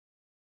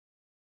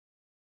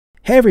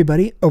Hey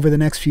everybody, over the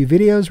next few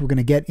videos we're going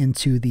to get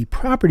into the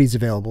properties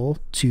available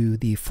to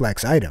the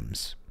flex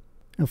items.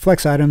 Now,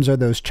 flex items are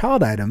those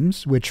child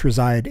items which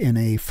reside in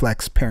a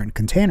flex parent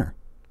container.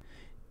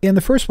 And the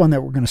first one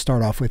that we're going to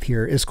start off with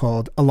here is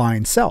called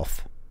align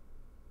self.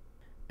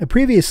 Now,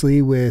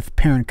 previously with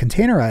parent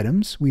container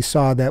items we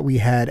saw that we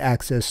had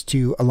access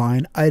to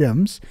align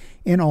items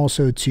and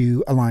also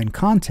to align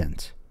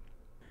content.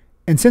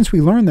 And since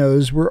we learned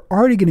those, we're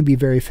already going to be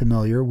very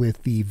familiar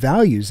with the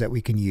values that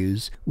we can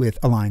use with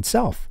align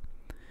self.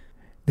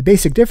 The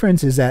basic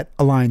difference is that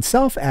align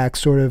self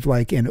acts sort of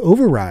like an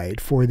override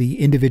for the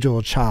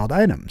individual child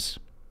items.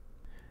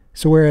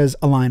 So whereas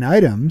align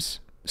items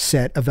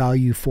set a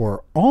value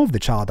for all of the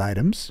child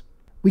items,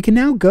 we can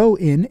now go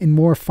in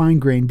more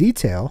fine-grained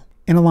detail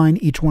and align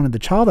each one of the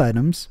child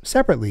items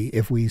separately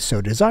if we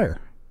so desire.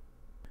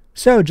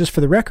 So just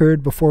for the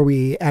record, before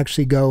we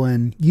actually go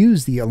and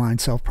use the align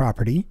self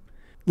property,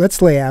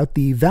 let's lay out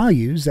the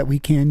values that we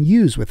can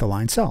use with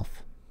align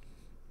self.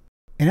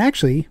 And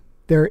actually,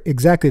 they're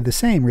exactly the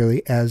same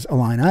really as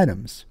align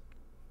items.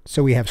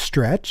 So we have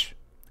stretch,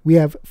 we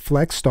have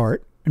flex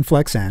start and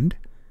flex end,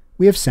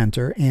 we have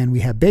center, and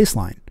we have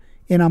baseline.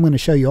 And I'm going to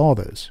show you all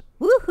those.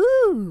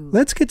 Woohoo!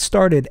 Let's get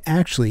started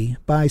actually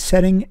by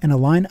setting an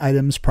align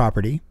items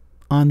property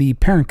on the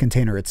parent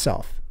container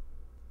itself.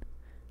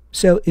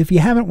 So if you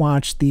haven't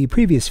watched the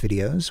previous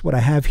videos, what I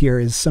have here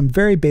is some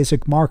very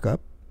basic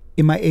markup.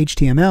 In my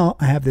HTML,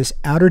 I have this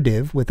outer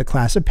div with the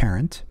class of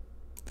parent,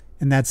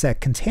 and that's that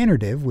container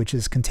div, which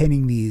is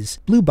containing these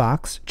blue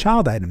box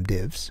child item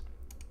divs.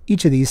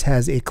 Each of these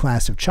has a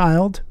class of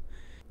child,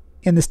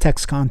 and this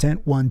text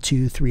content 1,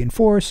 2, 3, and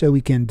 4, so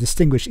we can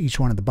distinguish each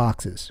one of the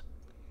boxes.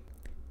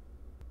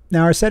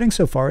 Now our setting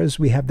so far is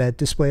we have that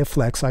display of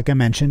flex, like I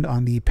mentioned,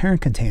 on the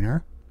parent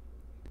container.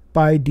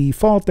 By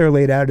default, they're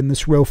laid out in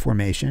this row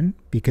formation,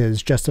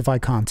 because justify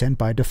content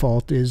by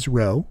default is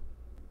row,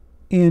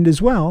 and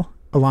as well,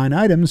 align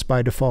items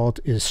by default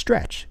is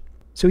stretch.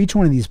 So each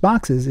one of these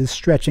boxes is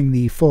stretching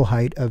the full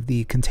height of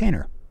the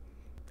container.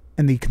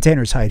 And the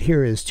container's height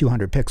here is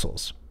 200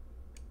 pixels.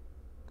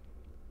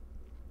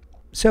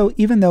 So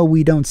even though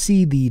we don't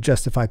see the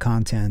justify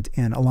content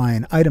and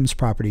align items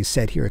properties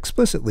set here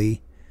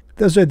explicitly,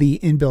 those are the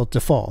inbuilt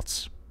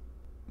defaults.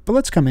 But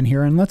let's come in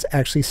here and let's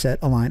actually set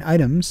align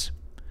items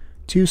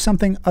to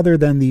something other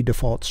than the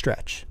default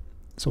stretch.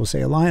 So we'll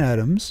say align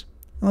items,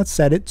 and let's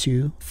set it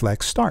to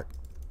flex start.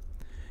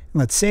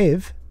 Let's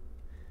save,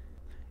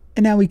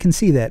 and now we can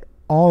see that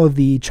all of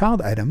the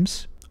child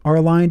items are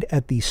aligned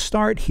at the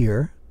start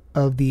here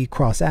of the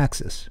cross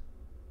axis.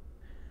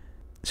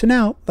 So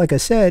now, like I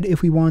said,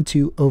 if we want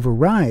to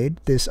override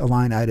this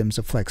align items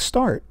of flex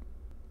start,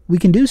 we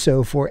can do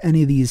so for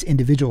any of these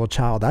individual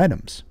child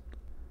items.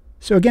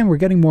 So again, we're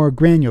getting more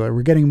granular,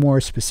 we're getting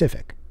more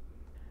specific.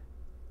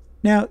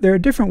 Now, there are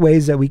different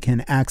ways that we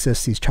can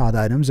access these child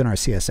items in our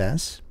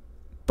CSS,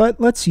 but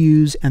let's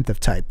use nth of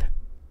type.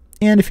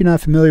 And if you're not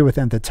familiar with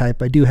nth of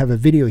type, I do have a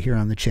video here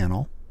on the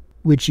channel,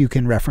 which you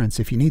can reference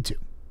if you need to.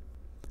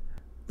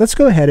 Let's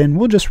go ahead and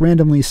we'll just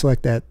randomly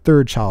select that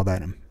third child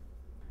item.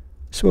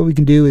 So what we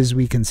can do is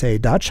we can say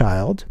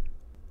 .child,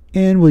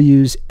 and we'll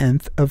use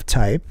nth of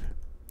type,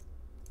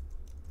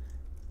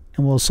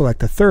 and we'll select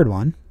the third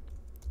one.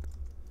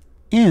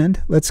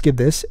 And let's give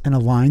this an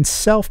align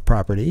self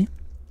property,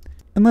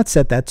 and let's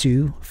set that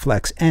to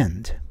flex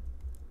end.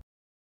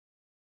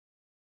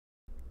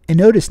 And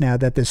notice now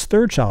that this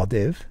third child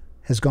div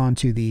has gone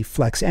to the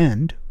flex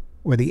end,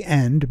 or the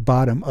end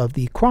bottom of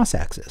the cross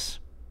axis.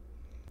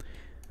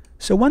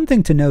 So one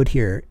thing to note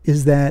here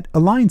is that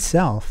align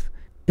self,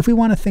 if we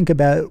want to think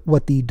about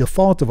what the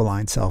default of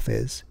align self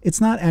is,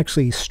 it's not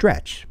actually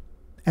stretch,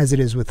 as it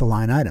is with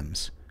align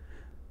items,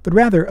 but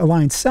rather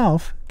align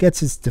self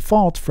gets its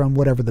default from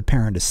whatever the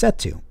parent is set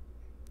to.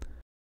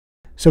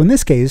 So in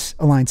this case,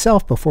 align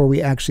self, before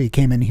we actually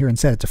came in here and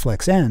set it to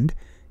flex end,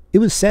 it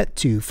was set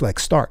to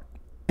flex start.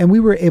 And we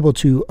were able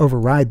to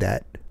override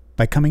that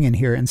by coming in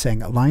here and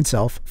saying align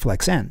self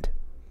flex end.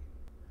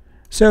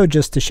 So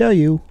just to show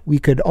you, we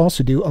could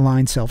also do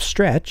align self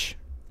stretch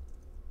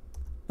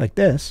like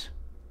this,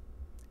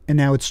 and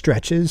now it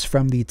stretches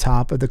from the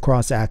top of the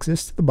cross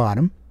axis to the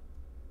bottom.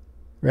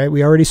 Right?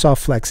 We already saw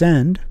flex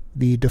end.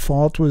 The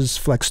default was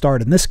flex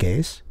start in this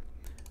case.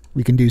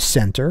 We can do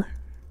center.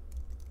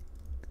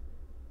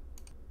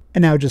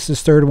 And now just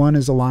this third one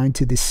is aligned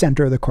to the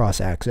center of the cross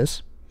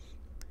axis.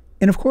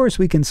 And of course,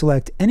 we can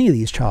select any of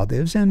these child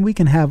divs, and we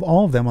can have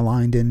all of them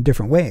aligned in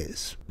different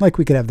ways. Like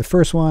we could have the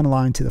first one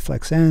aligned to the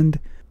flex end,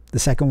 the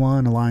second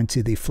one aligned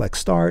to the flex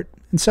start,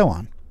 and so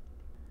on.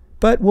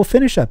 But we'll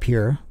finish up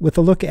here with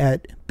a look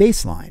at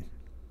baseline.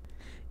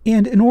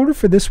 And in order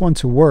for this one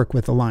to work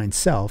with align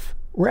self,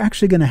 we're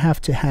actually going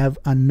to have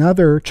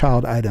another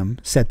child item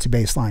set to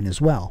baseline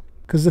as well.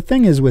 Because the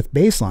thing is with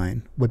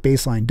baseline, what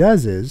baseline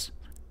does is,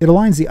 it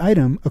aligns the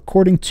item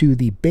according to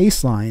the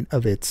baseline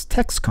of its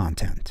text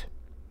content.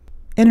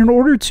 And in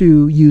order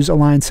to use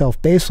align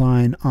self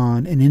baseline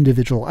on an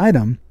individual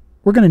item,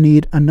 we're going to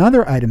need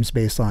another item's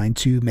baseline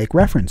to make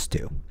reference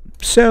to.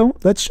 So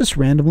let's just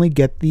randomly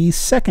get the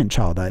second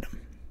child item.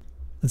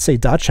 let's say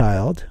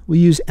 .child, we'll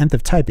use nth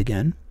of type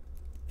again,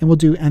 and we'll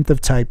do nth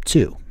of type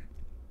 2.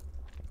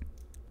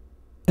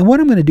 And what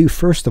I'm going to do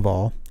first of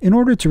all, in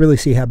order to really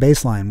see how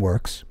baseline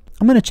works,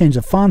 I'm going to change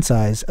the font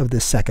size of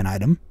this second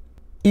item,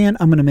 and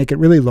I'm going to make it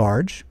really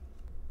large,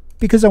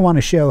 because I want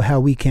to show how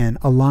we can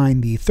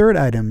align the third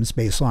item's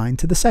baseline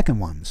to the second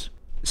one's.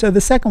 So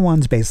the second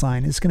one's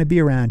baseline is going to be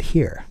around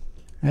here,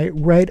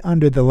 right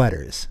under the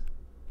letters.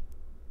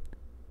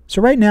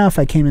 So right now, if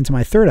I came into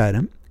my third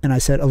item and I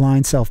said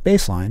align self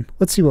baseline,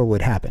 let's see what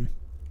would happen.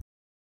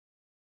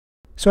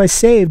 So I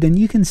saved, and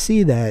you can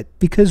see that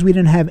because we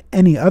didn't have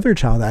any other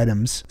child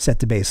items set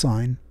to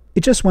baseline,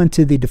 it just went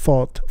to the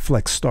default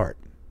flex start.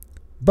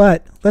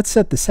 But let's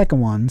set the second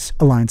one's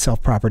align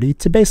self property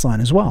to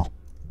baseline as well.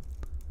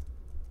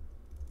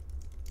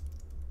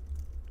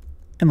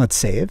 And let's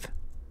save.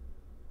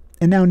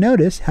 And now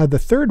notice how the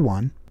third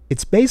one,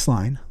 its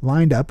baseline,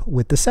 lined up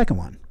with the second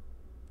one,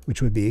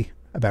 which would be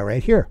about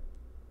right here.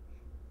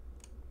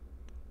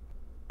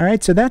 All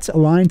right, so that's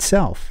align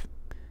self.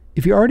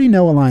 If you already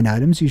know align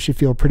items, you should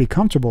feel pretty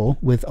comfortable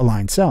with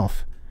align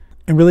self.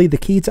 And really the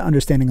key to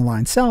understanding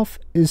align self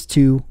is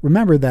to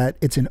remember that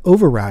it's an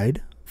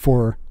override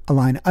for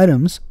align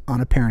items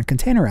on a parent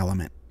container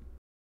element.